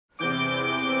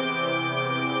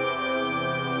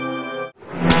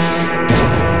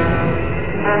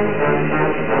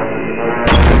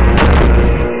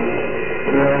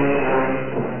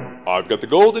I've got the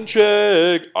golden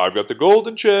Chegg. I've got the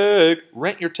golden Chegg.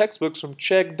 Rent your textbooks from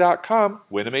Chegg.com.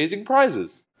 Win amazing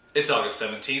prizes. It's August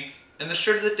 17th, and the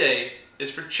shirt of the day is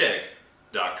for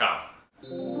Chegg.com.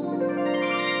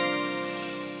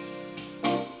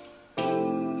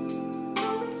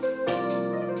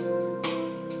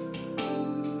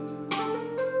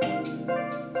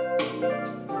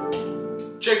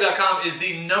 Chegg.com is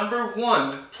the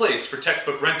 #1 place for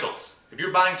textbook rentals. If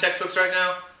you're buying textbooks right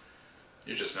now,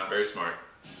 you're just not very smart.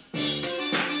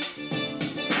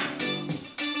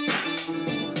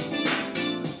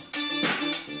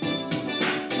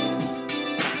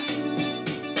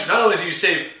 Not only do you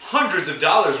save hundreds of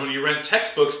dollars when you rent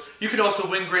textbooks, you can also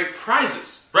win great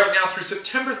prizes. Right now through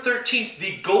September 13th,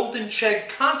 the Golden Chegg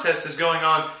contest is going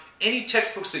on. Any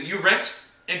textbooks that you rent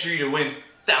enter you to win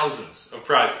thousands of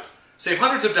prizes. Save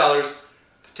hundreds of dollars,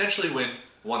 potentially win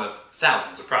one of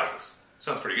thousands of prizes.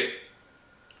 Sounds pretty good.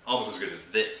 Almost as good as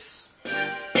this.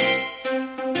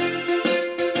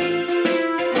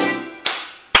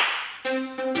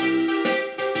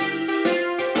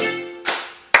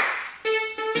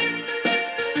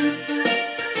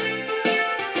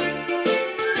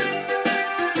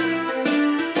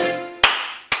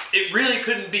 It really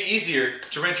couldn't be easier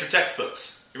to rent your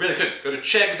textbooks. You really could. Go to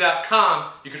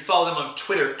Chegg.com. You can follow them on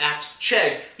Twitter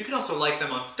 @Chegg. You can also like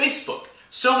them on Facebook.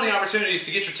 So many opportunities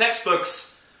to get your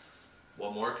textbooks.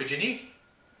 What more could you need?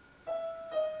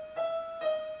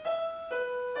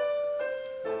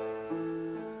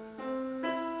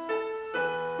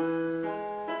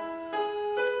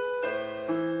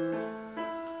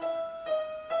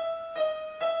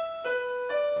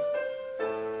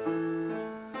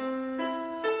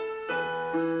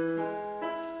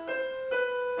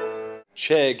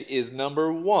 Chegg is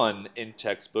 #1 in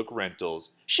textbook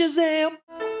rentals. Shazam!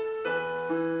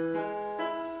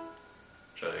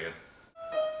 Try that again.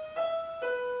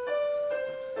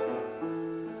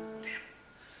 Damn.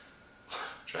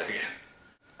 Try it again.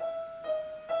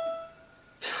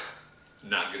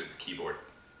 Not good at the keyboard.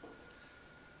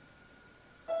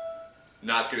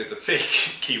 Not good at the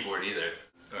fake keyboard either.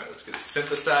 Alright, let's get a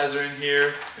synthesizer in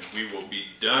here and we will be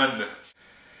done.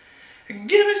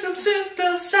 Give me some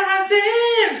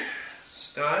synthesizing!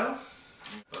 Style?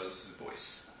 Oh, this is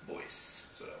voice.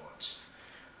 Voice. That's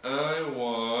what I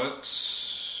want.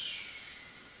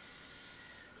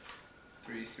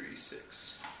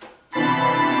 336.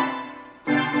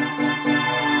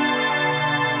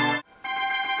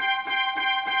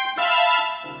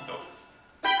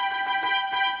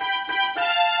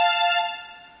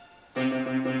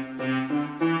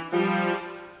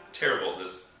 Terrible at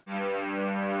this.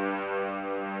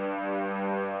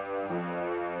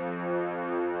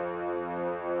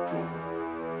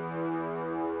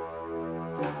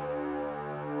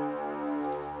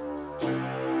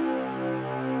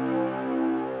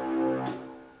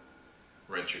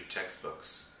 Rent your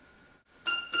textbooks.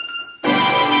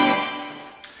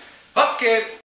 Okay.